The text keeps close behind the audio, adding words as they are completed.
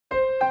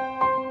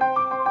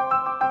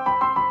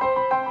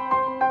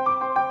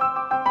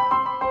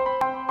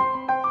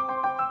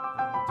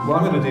What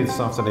I'm going to do this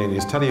afternoon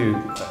is tell you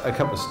a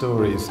couple of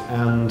stories,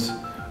 and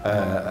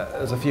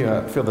there's a few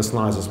other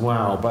slides as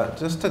well, but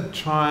just to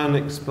try and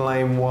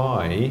explain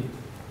why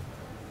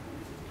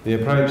the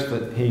approach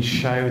that he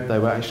showed they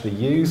were actually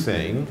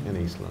using in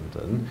East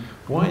London,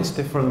 why it's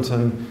different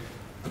and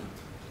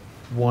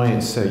why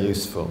it's so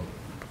useful.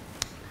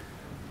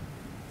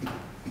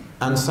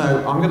 And so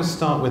I'm going to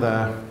start with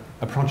a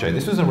project.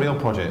 This was a real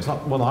project. It's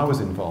not one I was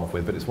involved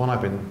with, but it's one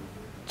I've been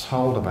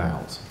told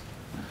about.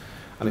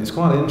 And it's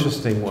quite an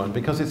interesting one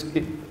because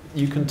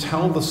you can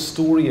tell the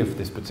story of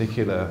this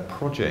particular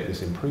project,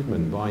 this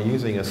improvement, by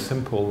using a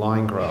simple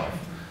line graph,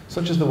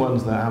 such as the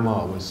ones that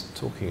Amar was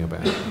talking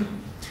about.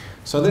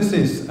 So this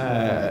is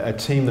a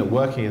team that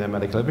working in a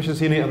medical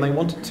admissions unit, and they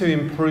wanted to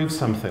improve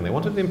something. They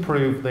wanted to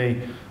improve the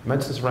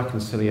medicines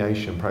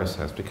reconciliation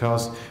process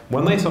because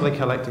when they started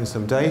collecting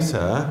some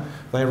data,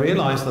 they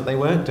realised that they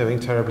weren't doing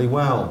terribly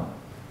well.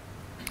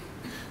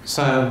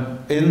 So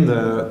in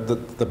the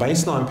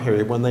baseline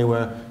period, when they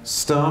were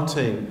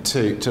starting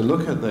to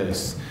look at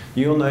this,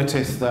 you'll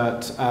notice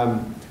that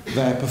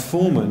their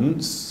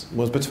performance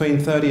was between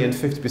 30 and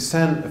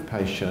 50% of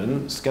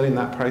patients getting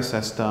that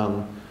process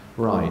done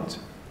right.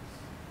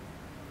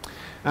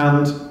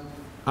 And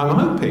I'm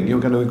hoping you're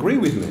going to agree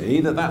with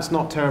me that that's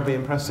not terribly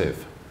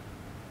impressive.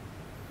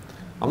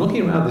 I'm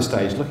looking around this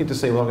stage, looking to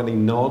see whether I've got any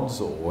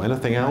nods or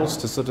anything else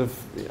to sort of,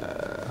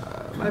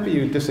 maybe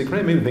you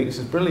disagree, maybe you think this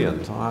is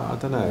brilliant, I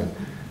don't know.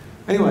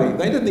 Anyway,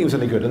 they didn't think it was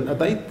any good, and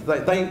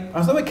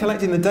as they were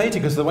collecting the data,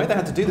 because the way they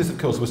had to do this, of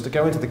course, was to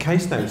go into the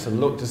case notes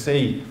and look to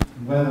see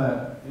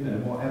whether,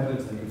 what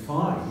evidence they could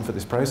find for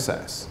this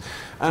process.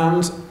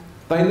 And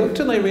they looked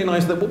and they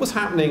realised that what was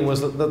happening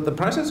was that the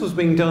process was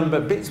being done,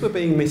 but bits were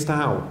being missed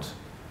out.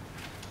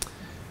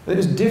 It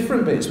was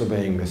different bits were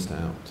being missed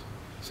out.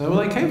 So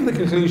they came to the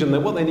conclusion that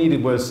what they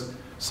needed was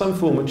some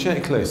form of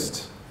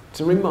checklist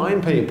to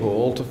remind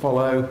people to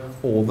follow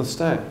all the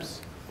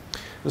steps.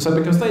 And so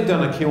because they'd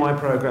done a QI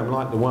program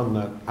like the one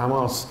that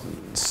Amar's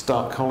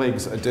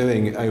colleagues are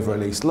doing over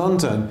in East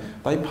London,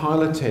 they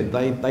piloted,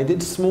 they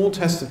did small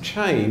tests of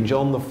change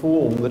on the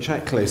form, the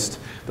checklist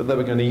that they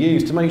were going to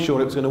use to make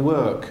sure it was going to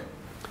work.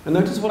 And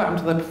notice what happened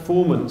to their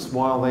performance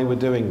while they were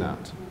doing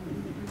that.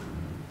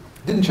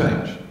 It didn't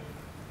change.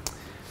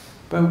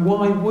 But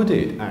why would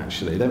it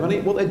actually?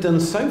 What they've done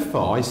so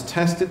far is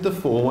tested the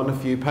form on a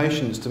few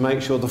patients to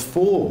make sure the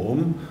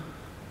form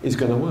is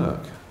going to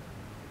work.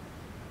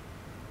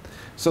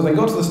 So they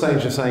got to the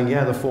stage of saying,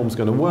 yeah, the form's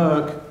going to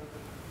work.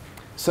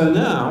 So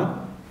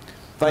now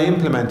they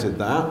implemented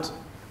that.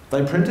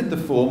 They printed the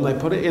form, they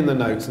put it in the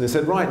notes, and they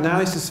said, right, now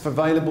this is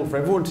available for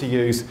everyone to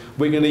use.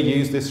 We're going to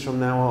use this from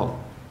now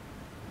on.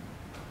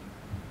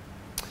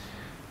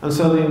 And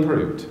so they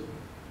improved.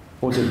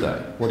 Or did they?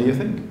 What do you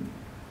think?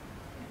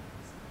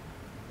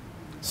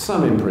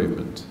 Some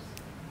improvement.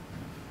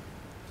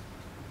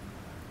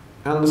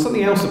 And there's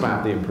something else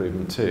about the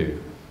improvement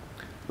too.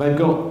 They've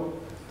got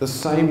the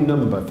same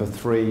number for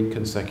 3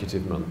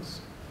 consecutive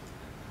months.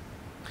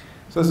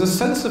 So there's a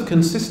sense of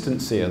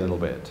consistency a little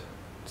bit.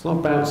 It's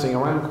not bouncing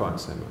around quite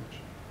so much.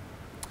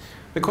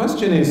 The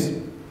question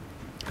is,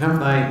 have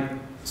they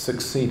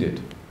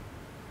succeeded?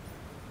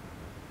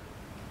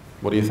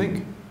 What do you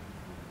think?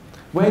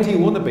 Where do you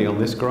want to be on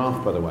this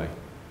graph, by the way?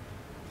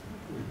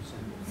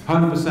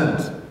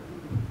 100%.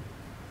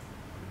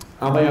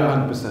 Are they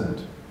at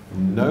 100%?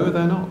 No,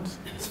 they're not.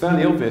 It's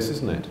fairly obvious,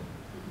 isn't it?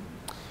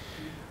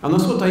 And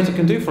that's what data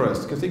can do for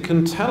us, because it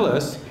can tell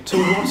us to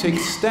what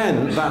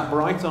extent that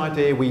bright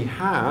idea we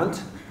had,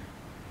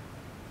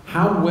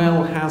 how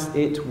well has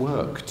it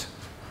worked?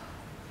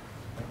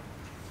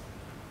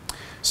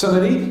 So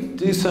they need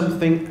to do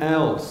something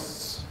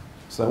else.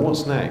 So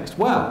what's next?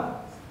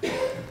 Well,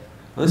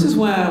 and this is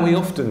where we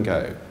often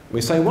go. We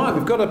say, right,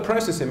 we've got a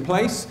process in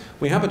place,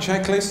 we have a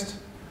checklist,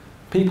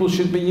 people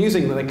should be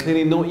using it, they're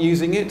clearly not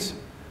using it,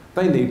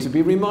 they need to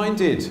be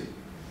reminded.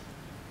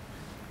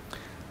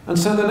 And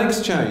so the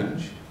next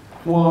change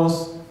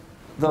was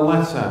the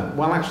letter.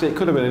 Well, actually it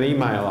could have been an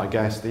email, I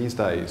guess, these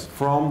days,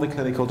 from the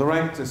clinical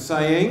director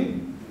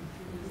saying,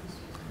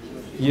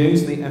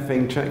 use the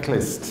effing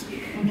checklist.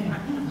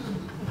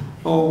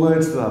 Or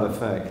words to that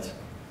effect.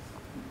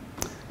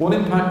 What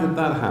impact did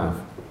that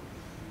have?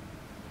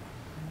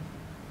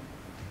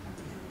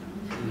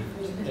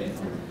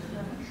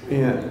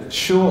 Yeah,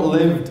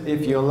 short-lived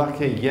if you're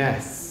lucky,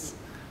 yes.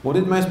 What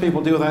did most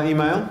people do with that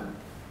email?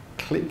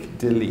 Click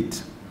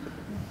delete.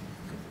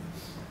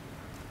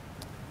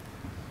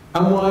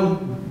 And why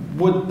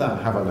would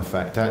that have an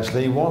effect,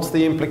 actually? What's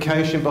the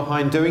implication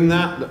behind doing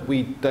that? That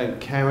we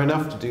don't care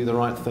enough to do the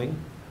right thing?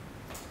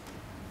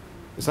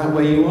 Is that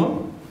where you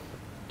are?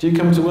 Do you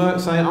come to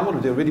work saying, I want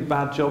to do a really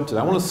bad job today,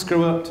 I want to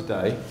screw up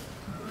today?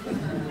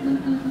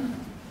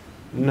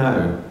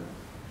 No.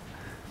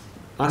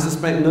 I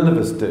suspect none of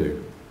us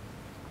do.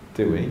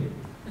 Do we?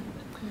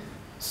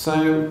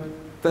 So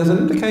there's an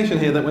implication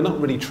here that we're not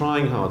really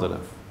trying hard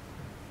enough.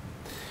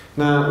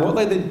 Now, what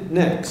they did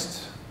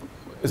next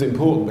is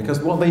important, because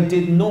what they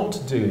did not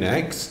do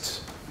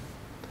next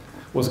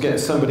was get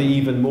somebody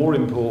even more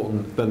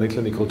important than the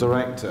clinical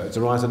director to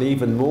write an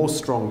even more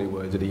strongly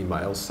worded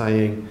email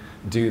saying,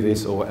 do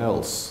this or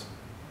else.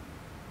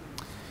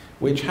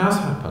 Which has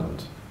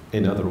happened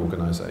in other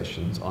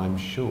organisations, I'm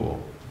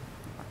sure.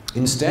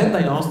 Instead,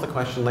 they asked the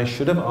question they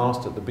should have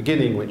asked at the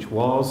beginning, which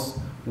was,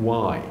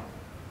 why?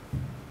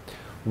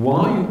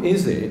 Why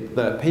is it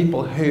that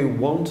people who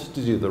want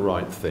to do the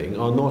right thing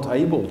are not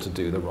able to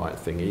do the right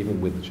thing,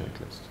 even with the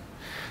checklist?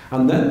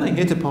 And then they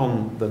hit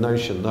upon the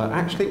notion that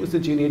actually it was the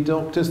junior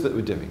doctors that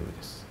were doing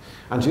this.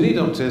 And junior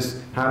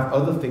doctors have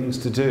other things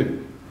to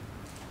do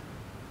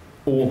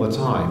all the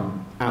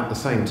time, at the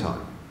same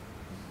time.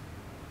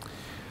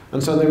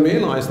 And so they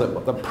realised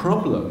that the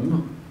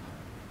problem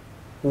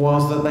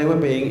was that they were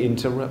being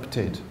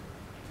interrupted.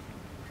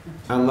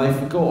 And they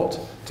forgot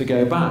to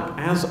go back,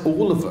 as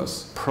all of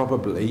us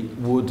probably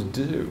would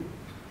do.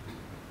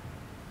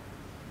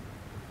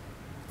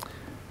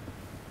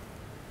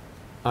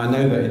 I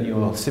know that in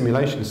your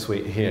simulation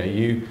suite here,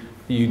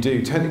 you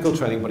do technical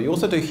training, but you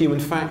also do human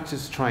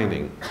factors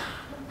training.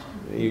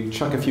 You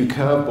chuck a few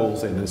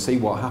curveballs in and see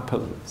what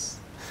happens.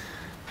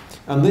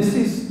 And this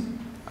is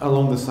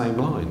along the same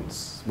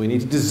lines. We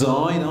need to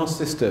design our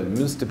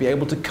systems to be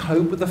able to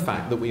cope with the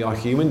fact that we are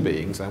human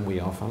beings and we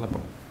are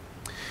fallible.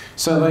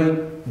 So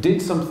they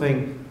did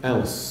something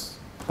else.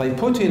 They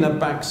put in a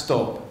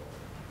backstop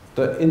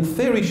that in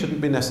theory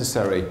shouldn't be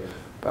necessary,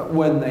 but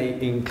when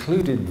they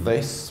included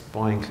this,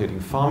 by including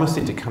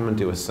pharmacy to come and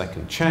do a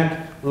second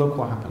check, look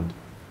what happened.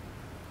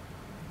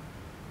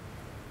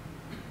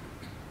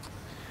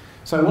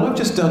 So what I've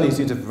just done is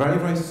used a very,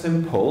 very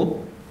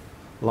simple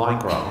line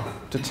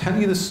graph to tell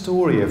you the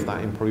story of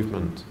that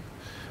improvement.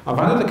 I've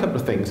added a couple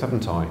of things,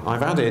 haven't I?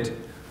 I've added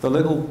the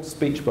little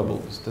speech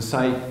bubbles to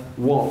say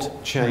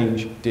what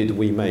change did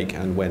we make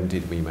and when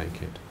did we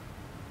make it.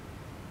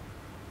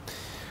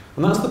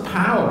 And that's the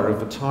power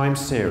of a time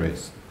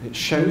series. It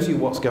shows you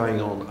what's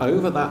going on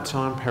over that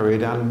time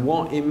period and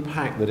what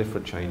impact the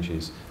different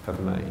changes have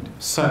made.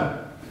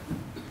 So,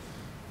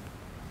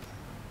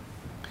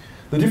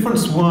 the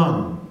difference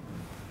one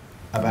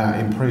about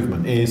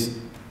improvement is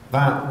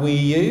that we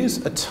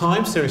use a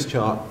time series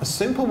chart, a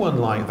simple one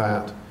like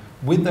that,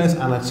 with those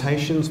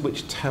annotations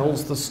which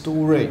tells the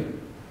story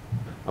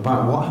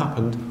about what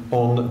happened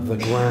on the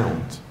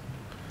ground.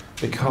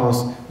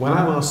 Because when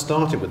I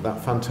started with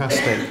that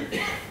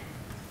fantastic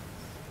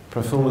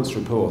performance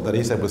report that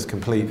he said was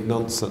complete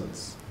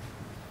nonsense,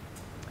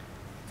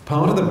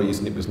 part of the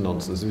reason it was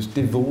nonsense, it was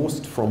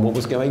divorced from what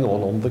was going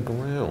on the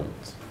ground.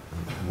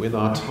 With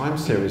our time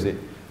series, it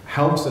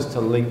helps us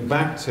to link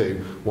back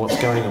to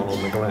what's going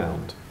on the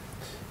ground.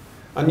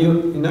 And you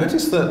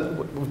notice that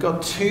we've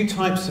got two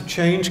types of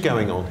change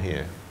going on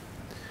here.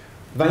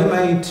 They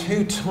made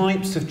two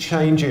types of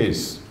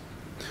changes.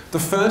 The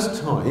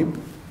first type,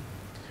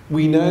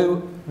 we know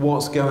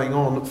what's going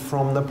on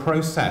from the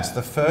process.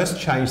 The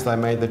first change they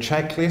made, the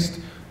checklist,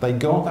 they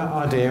got that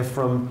idea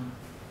from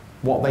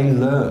what they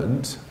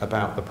learned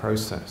about the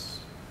process.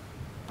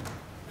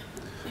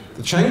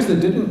 The change that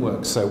didn't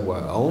work so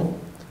well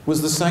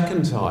was the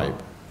second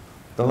type.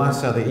 The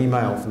letter, the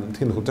email from the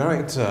clinical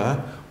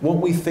director, what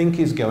we think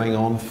is going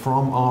on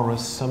from our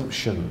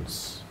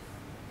assumptions.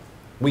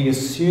 We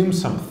assume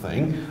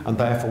something and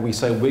therefore we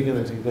say we're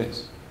going to do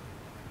this.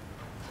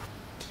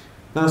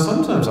 Now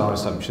sometimes our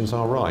assumptions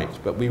are right,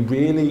 but we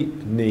really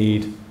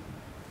need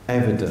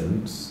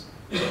evidence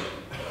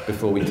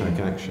before we take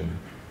action.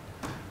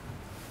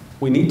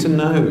 We need to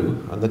know,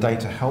 and the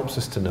data helps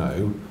us to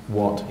know,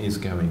 what is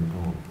going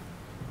on.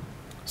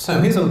 So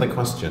here's another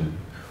question.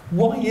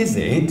 Why is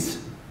it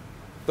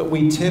that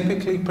we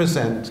typically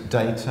present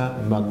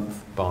data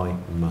month by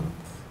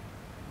month?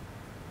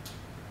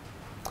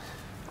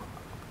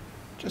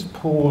 Just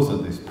pause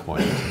at this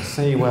point and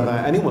see whether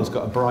anyone's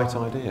got a bright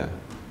idea.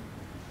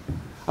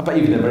 I bet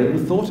you've never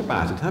even thought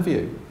about it, have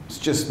you? It's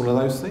just one of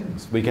those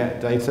things. We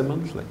get data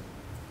monthly.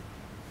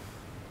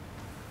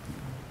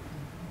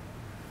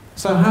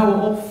 So how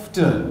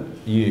often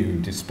you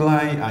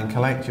display and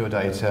collect your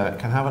data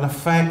can have an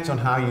effect on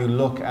how you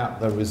look at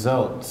the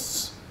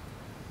results.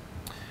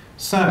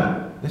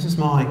 So, this is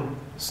my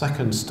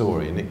second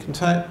story, and it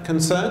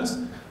concerns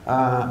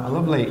a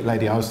lovely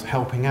lady I was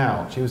helping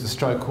out. She was the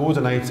stroke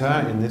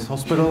coordinator in this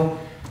hospital,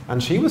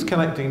 and she was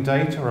collecting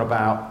data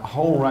about a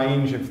whole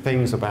range of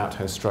things about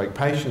her stroke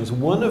patients.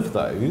 One of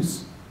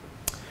those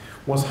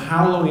was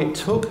how long it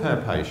took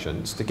her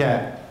patients to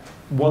get,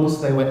 once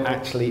they were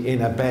actually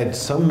in a bed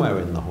somewhere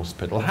in the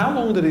hospital, how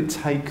long did it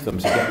take them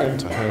to get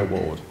onto her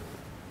ward?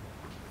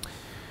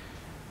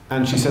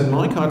 And she said,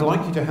 Mike, I'd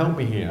like you to help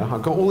me here.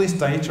 I've got all this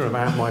data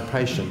about my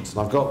patients. And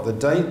I've got the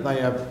date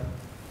they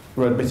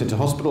were admitted to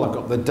hospital. I've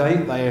got the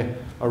date they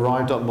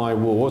arrived at my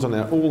ward. And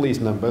there are all these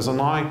numbers. And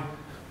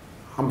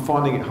I'm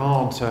finding it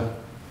hard to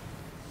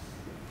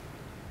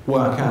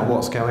work out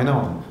what's going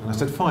on. And I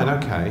said, fine,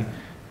 okay.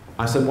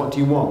 I said, what do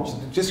you want? She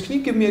said, just can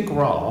you give me a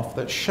graph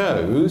that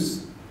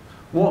shows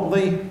what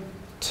the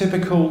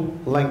typical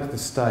length of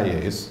stay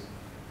is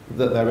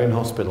that they're in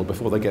hospital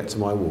before they get to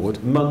my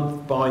ward,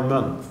 month by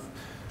month.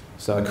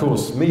 So of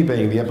course, me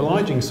being the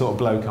obliging sort of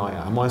bloke I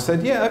am, I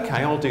said, yeah,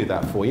 okay, I'll do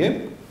that for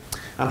you.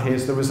 And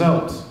here's the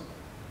result.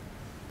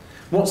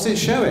 What's it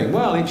showing?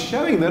 Well, it's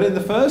showing that in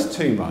the first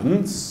 2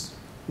 months,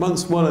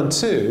 months 1 and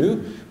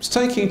 2, it's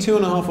taking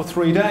 2.5 or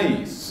 3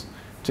 days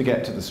to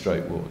get to the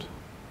stroke ward.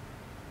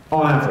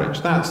 On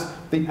average. That's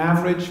the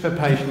average for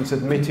patients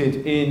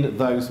admitted in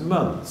those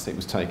months. It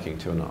was taking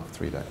 2.5,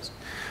 3 days.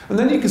 And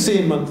then you can see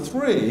in month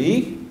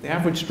 3, the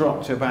average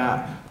dropped to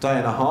about a day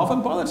and a half,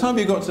 and by the time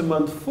you got to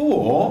month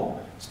 4,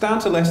 it's down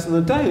to less than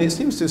a day, and it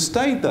seems to have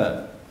stayed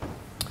there.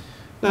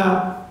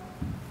 Now,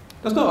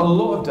 there's not a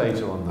lot of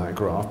data on that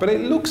graph, but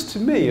it looks to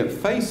me at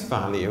face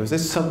value as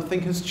if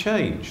something has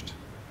changed.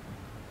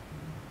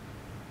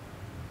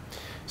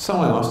 So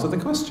I asked her the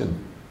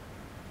question,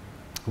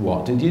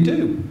 what did you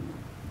do?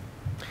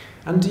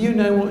 And do you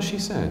know what she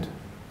said?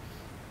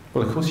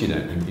 Well, of course you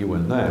don't. You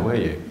weren't there, were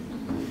you?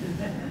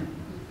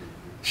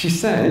 She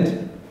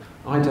said,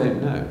 I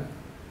don't know.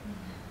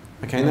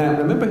 Okay, now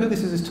remember who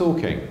this is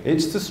talking.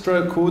 It's the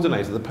stroke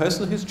coordinator, the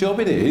person whose job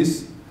it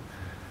is,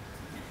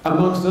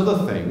 amongst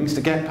other things,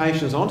 to get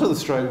patients onto the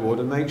stroke ward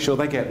and make sure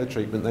they get the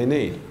treatment they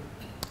need.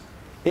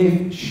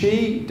 If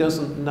she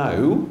doesn't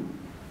know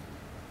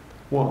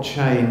what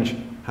change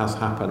has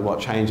happened, what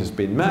change has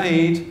been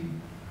made,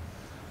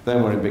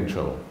 then we're in big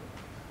trouble.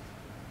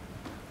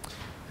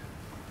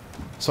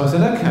 So I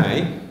said,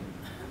 okay,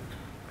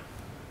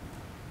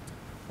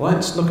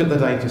 let's look at the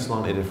data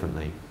slightly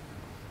differently.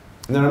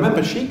 Now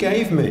remember, she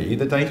gave me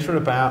the data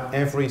about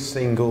every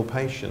single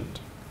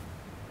patient.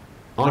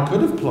 I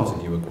could have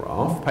plotted you a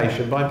graph,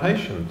 patient by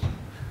patient,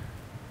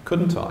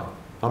 couldn't I?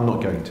 I'm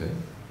not going to,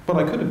 but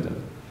I could have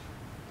done.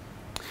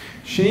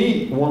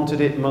 She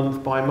wanted it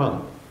month by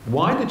month.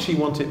 Why did she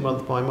want it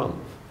month by month?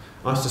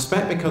 I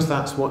suspect because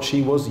that's what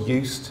she was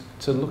used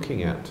to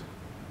looking at.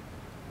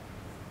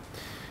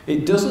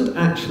 It doesn't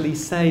actually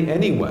say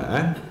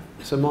anywhere,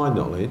 to my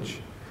knowledge,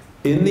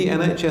 in the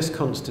NHS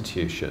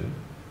Constitution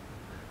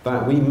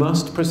that we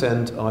must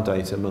present our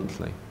data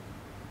monthly.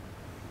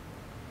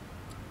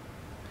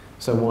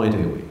 So why do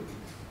we?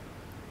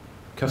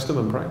 Custom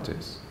and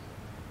practice.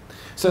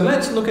 So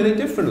let's look at it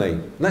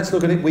differently. Let's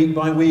look at it week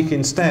by week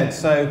instead.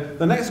 So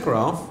the next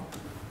graph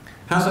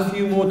has a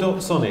few more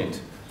dots on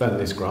it than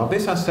this graph.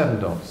 This has 7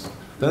 dots.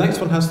 The next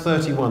one has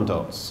 31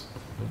 dots.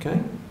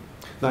 Okay?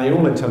 Now you're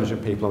all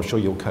intelligent people, I'm sure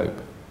you'll cope.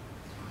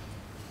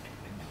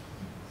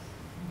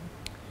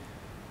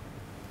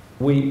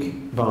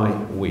 Week by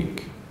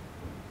week.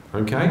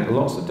 Okay?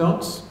 Lots of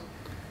dots,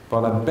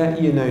 but I bet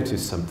you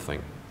notice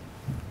something.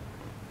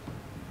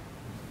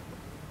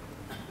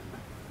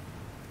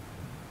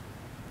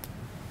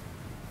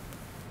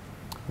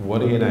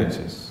 What do you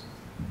notice?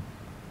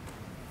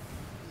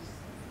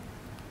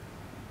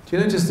 Do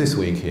you notice this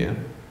week here?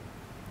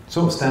 It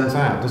sort of stands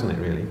out, doesn't it,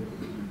 really?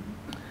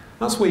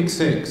 That's week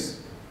 6.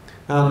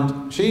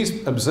 And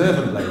she's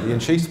observant lady,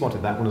 and she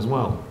spotted that one as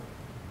well.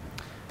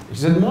 She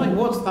said, Mike,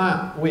 what's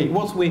that week?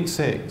 What's week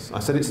 6? I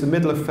said, it's the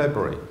middle of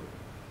February.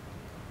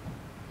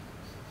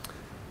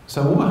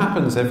 So what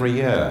happens every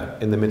year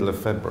in the middle of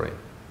February?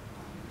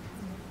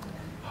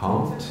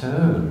 Half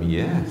term,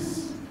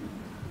 yes.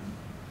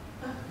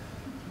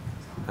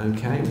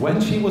 Okay,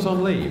 when she was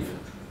on leave.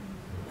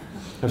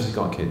 Oh, she's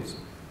got kids.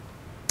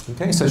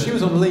 Okay, so she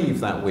was on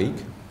leave that week.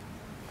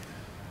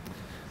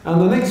 And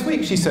the next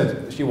week she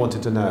said she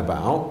wanted to know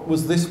about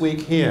was this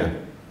week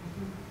here.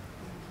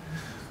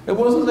 It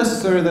wasn't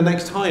necessarily the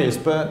next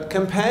highest, but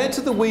compared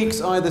to the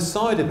weeks either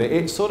side of it,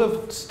 it sort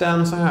of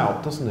stands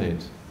out, doesn't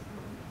it?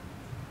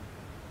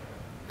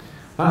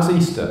 That's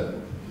Easter.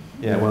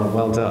 Yeah,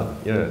 well done.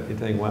 You're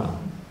doing well.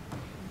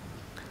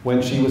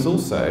 When she was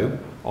also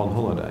on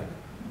holiday.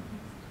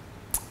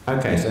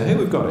 Okay, so here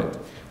we've got it.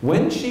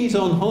 When she's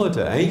on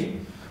holiday,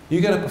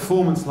 you get a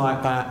performance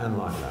like that and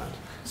like that.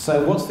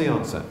 So what's the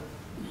answer?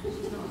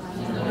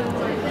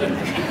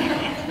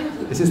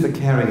 This is the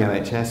caring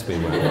NHS we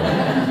work with.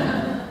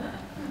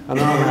 And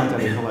are allowed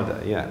any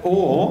holiday, yeah.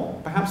 Or,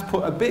 perhaps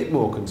put a bit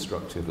more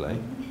constructively,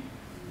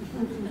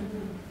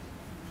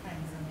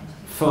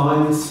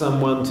 find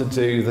someone to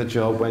do the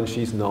job when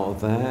she's not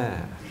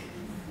there.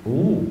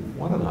 Ooh,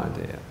 what an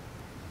idea.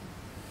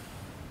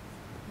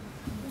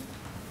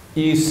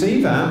 You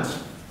see that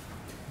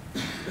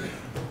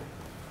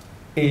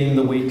in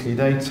the weekly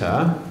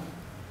data.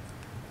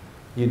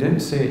 You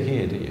don't see it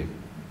here, do you?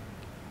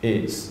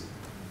 It's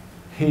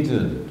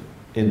hidden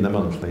in the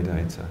monthly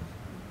data.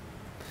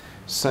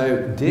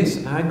 So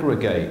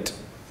disaggregate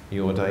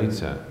your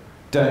data.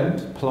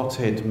 Don't plot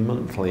it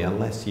monthly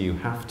unless you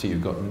have to.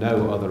 You've got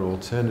no other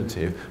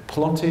alternative.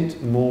 Plot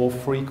it more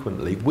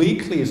frequently.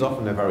 Weekly is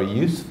often a very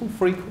useful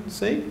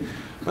frequency,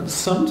 but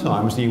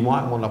sometimes you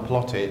might want to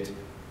plot it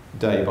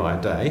day by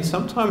day.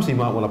 Sometimes you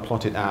might want to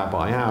plot it hour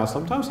by hour.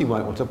 Sometimes you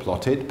might want to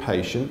plot it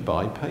patient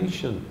by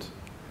patient.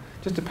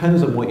 Just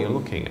depends on what you're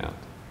looking at.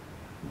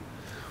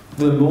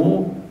 The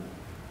more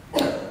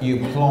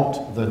you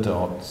plot the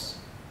dots,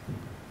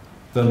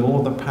 the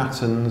more the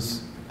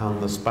patterns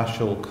and the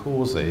special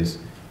causes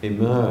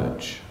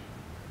emerge.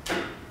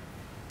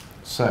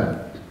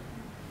 So,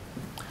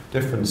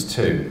 Difference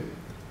 2.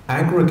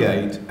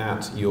 Aggregate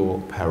at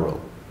your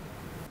peril.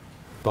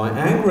 By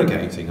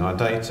aggregating our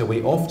data,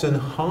 we often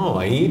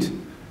hide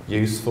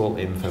useful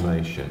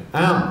information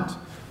and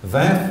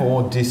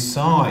therefore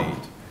decide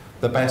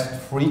the best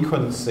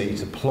frequency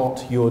to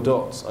plot your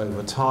dots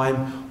over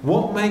time,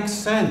 what makes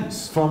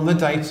sense from the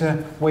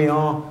data we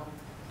are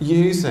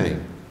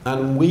using.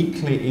 And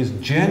weekly is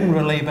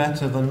generally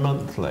better than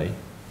monthly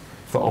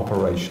for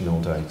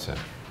operational data.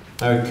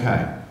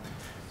 Okay,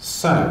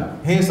 so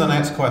here's the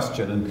next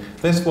question, and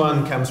this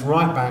one comes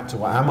right back to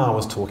what Amar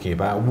was talking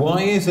about.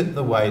 Why is it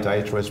the way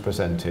data is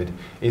presented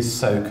is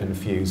so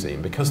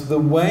confusing? Because the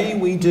way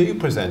we do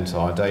present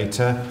our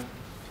data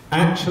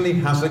actually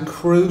has a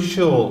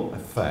crucial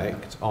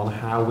effect on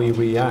how we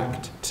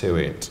react to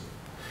it.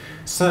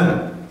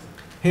 So,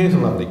 here's a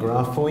lovely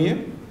graph for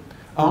you.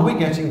 Are we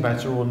getting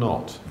better or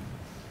not?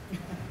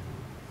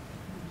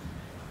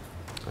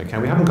 Okay,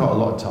 we haven't got a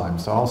lot of time,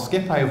 so I'll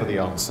skip over the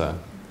answer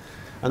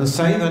and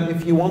say that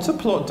if you want to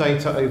plot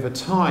data over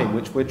time,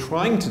 which we're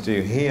trying to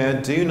do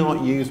here, do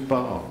not use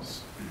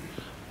bars.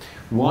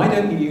 Why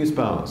don't you use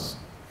bars?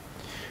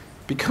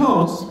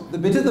 Because the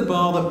bit of the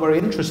bar that we're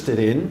interested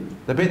in,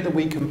 the bit that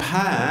we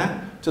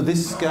compare to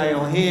this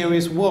scale here,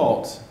 is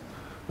what?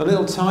 A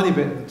little tiny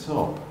bit at the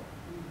top.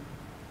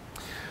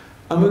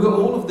 And we've got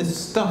all of this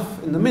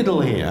stuff in the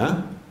middle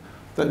here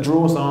that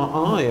draws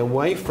our eye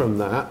away from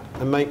that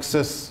and makes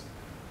us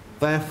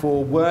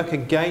therefore work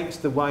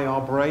against the way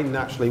our brain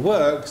naturally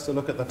works to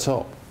look at the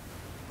top.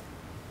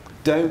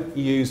 Don't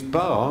use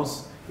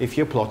bars if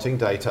you're plotting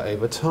data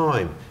over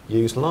time.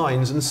 Use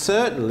lines, and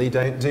certainly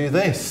don't do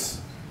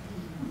this.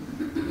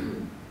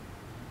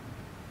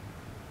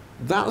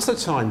 That's a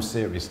time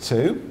series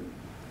too.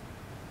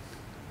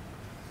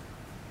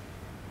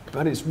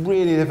 But it's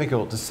really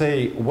difficult to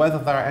see whether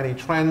there are any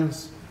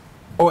trends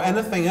or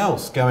anything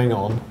else going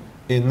on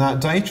in that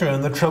data.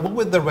 And the trouble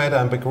with the red,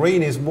 amber,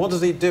 green is, what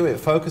does it do? It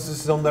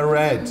focuses on the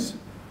red.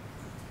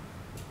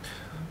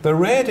 The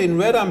red in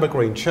red, amber,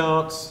 green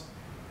charts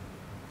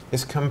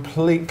is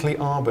completely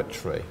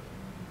arbitrary.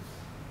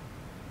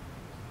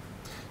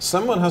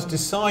 Someone has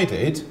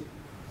decided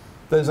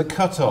there's a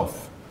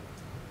cutoff.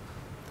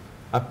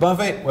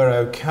 Above it, we're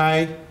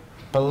okay.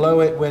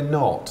 Below it, we're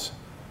not.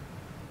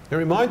 It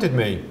reminded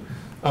me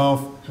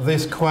of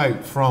this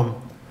quote from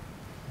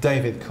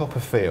David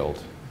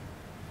Copperfield,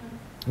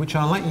 which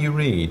I'll let you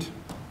read.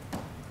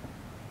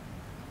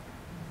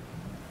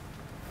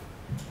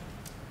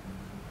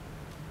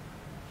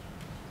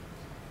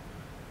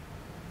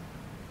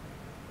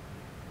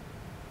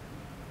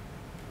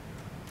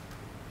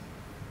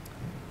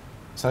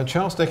 So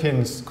Charles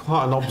Dickens,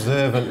 quite an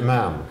observant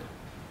man.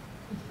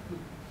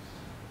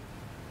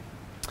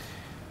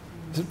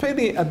 To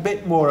be a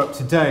bit more up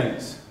to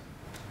date,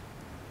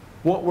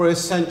 what we're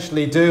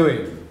essentially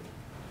doing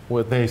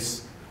with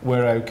this,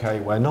 we're okay,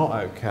 we're not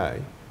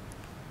okay,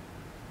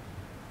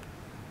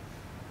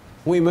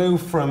 we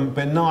move from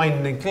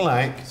benign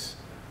neglect,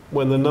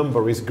 when the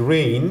number is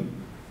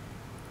green,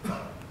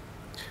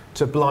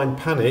 to blind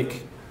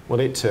panic when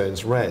it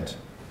turns red.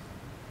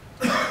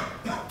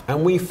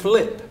 And we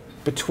flip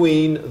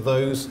between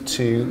those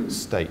two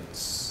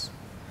states.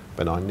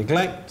 Benign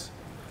neglect,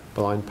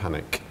 blind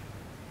panic.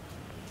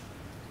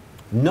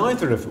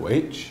 Neither of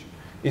which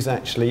is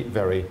actually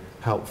very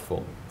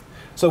helpful.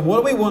 So what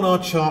do we want our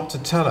chart to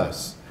tell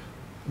us?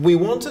 We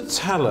want to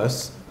tell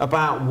us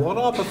about what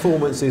our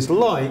performance is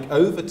like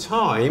over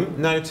time,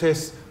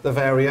 notice the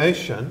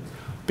variation,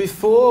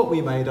 before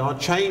we made our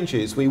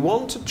changes. We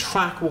want to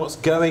track what's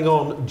going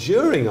on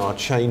during our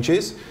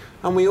changes,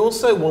 and we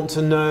also want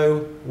to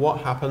know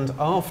what happened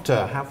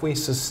after. Have we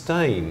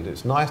sustained?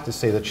 It's nice to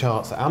see the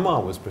charts that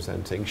Amar was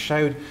presenting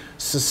showed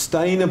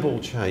sustainable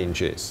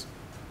changes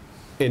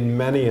in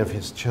many of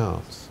his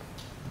charts.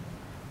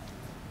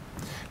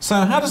 So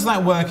how does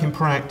that work in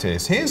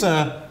practice? Here's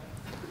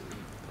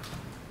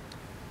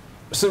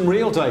some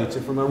real data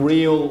from a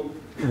real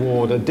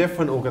ward, a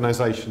different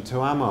organisation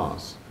to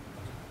Amar's.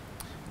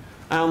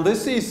 And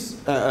this is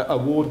a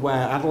ward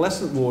where,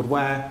 adolescent ward,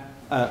 where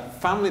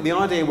the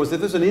idea was that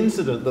there's an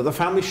incident that the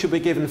family should be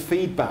given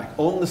feedback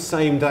on the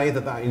same day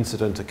that that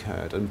incident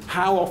occurred. And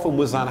how often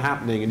was that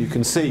happening? And you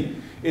can see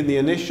in the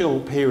initial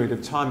period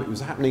of time it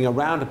was happening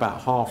around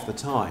about half the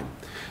time.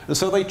 And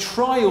so they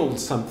trialled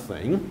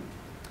something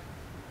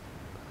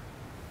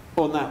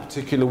on that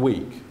particular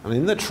week. And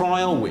in the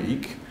trial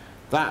week,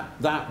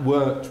 that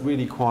worked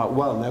really quite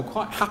well, and they were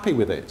quite happy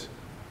with it.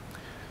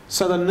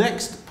 So the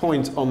next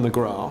point on the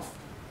graph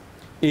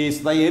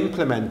is they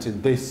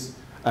implemented this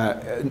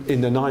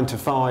in the 9 to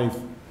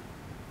 5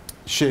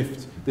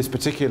 shift, this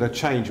particular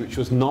change, which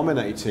was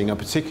nominating a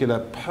particular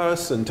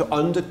person to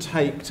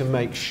undertake to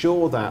make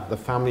sure that the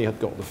family had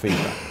got the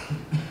feedback.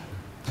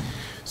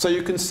 So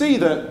you can see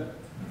that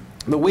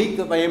the week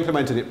that they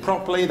implemented it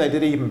properly, they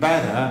did even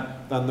better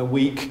than the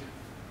week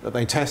that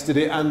they tested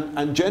it,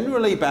 and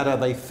generally better,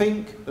 they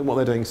think, than what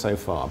they're doing so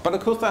far. But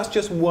of course, that's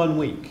just 1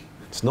 week.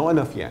 It's not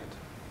enough yet.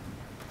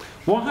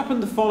 What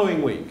happened the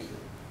following week?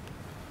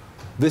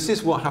 This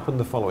is what happened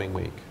the following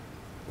week.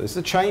 This is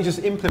a change that's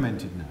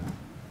implemented now.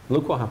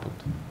 Look what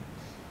happened.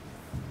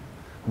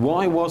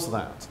 Why was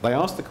that? They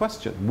asked the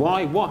question.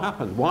 Why? What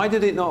happened? Why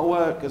did it not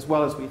work as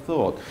well as we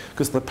thought?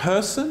 Because the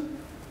person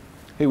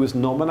who was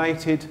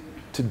nominated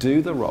to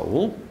do the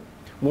role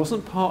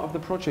wasn't part of the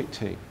project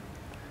team.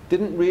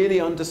 Didn't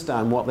really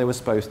understand what they were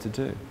supposed to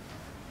do.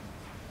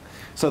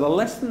 So the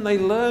lesson they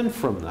learned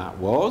from that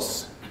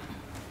was,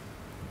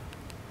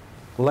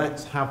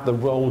 let's have the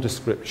role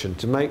description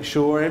to make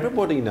sure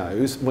everybody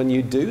knows when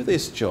you do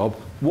this job,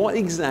 what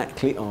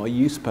exactly are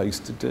you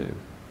supposed to do?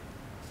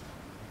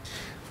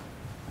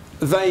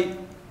 They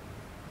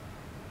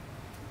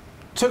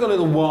took a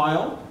little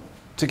while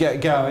to get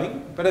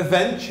going, but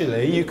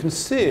eventually you can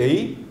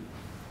see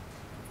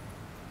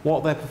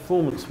what their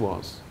performance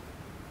was.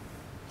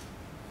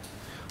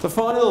 The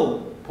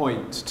final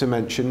point to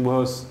mention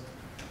was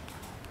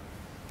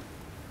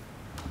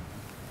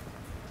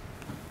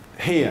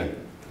here.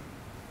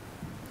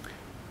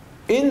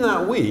 In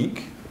that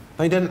week,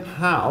 they didn't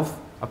have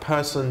a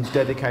person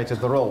dedicated to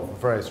the role for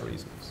various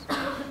reasons.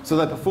 So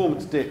their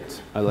performance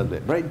dipped a little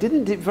bit. But it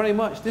didn't dip very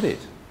much, did it?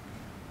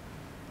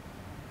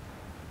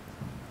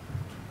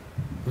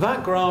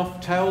 That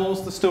graph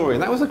tells the story.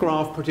 And that was a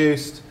graph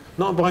produced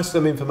not by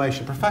some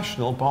information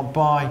professional, but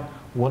by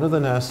one of the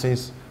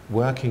nurses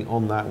working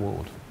on that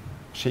ward.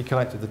 She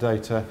collected the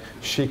data,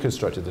 she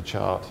constructed the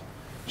chart,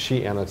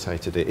 she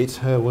annotated it. It's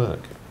her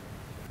work.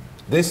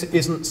 This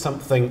isn't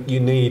something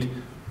you need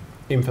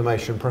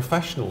information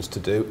professionals to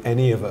do.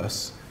 Any of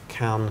us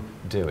can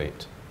do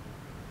it.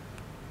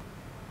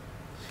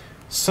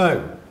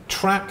 So,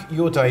 track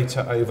your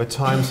data over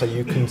time so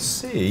you can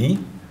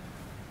see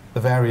the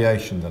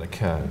variation that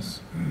occurs.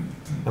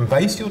 And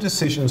base your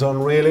decisions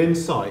on real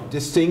insight.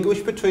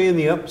 Distinguish between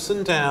the ups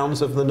and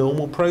downs of the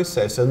normal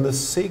process and the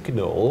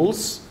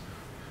signals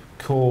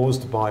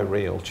caused by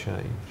real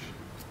change.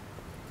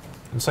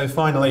 And so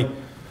finally,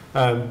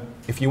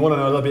 if you want to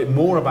know a little bit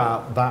more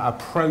about that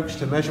approach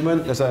to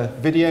measurement, there's a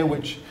video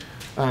which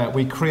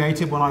we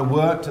created when I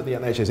worked at the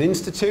NHS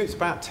Institute. It's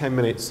about 10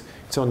 minutes.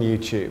 It's on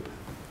YouTube.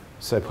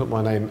 So put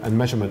my name and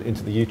measurement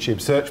into the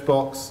YouTube search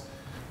box,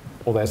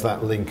 or there's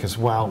that link as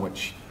well,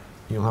 which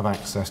you'll have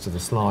access to the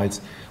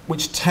slides,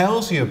 which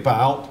tells you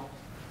about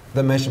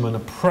the measurement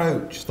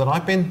approach that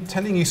I've been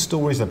telling you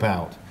stories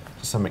about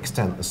to some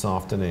extent this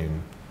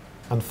afternoon.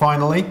 And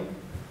finally,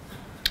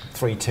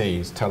 3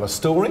 T's. Tell a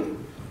story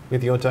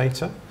with your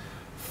data.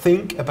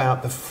 Think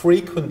about the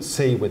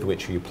frequency with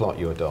which you plot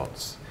your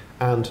dots,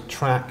 and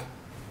track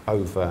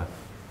over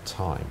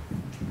time.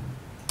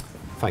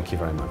 Thank you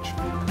very much.